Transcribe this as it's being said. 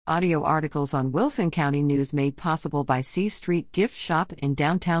Audio articles on Wilson County News made possible by C Street Gift Shop in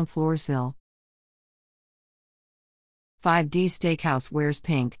downtown Floresville. 5D Steakhouse wears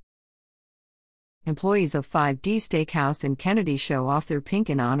pink. Employees of 5D Steakhouse in Kennedy show off their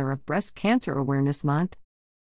pink in honor of Breast Cancer Awareness Month.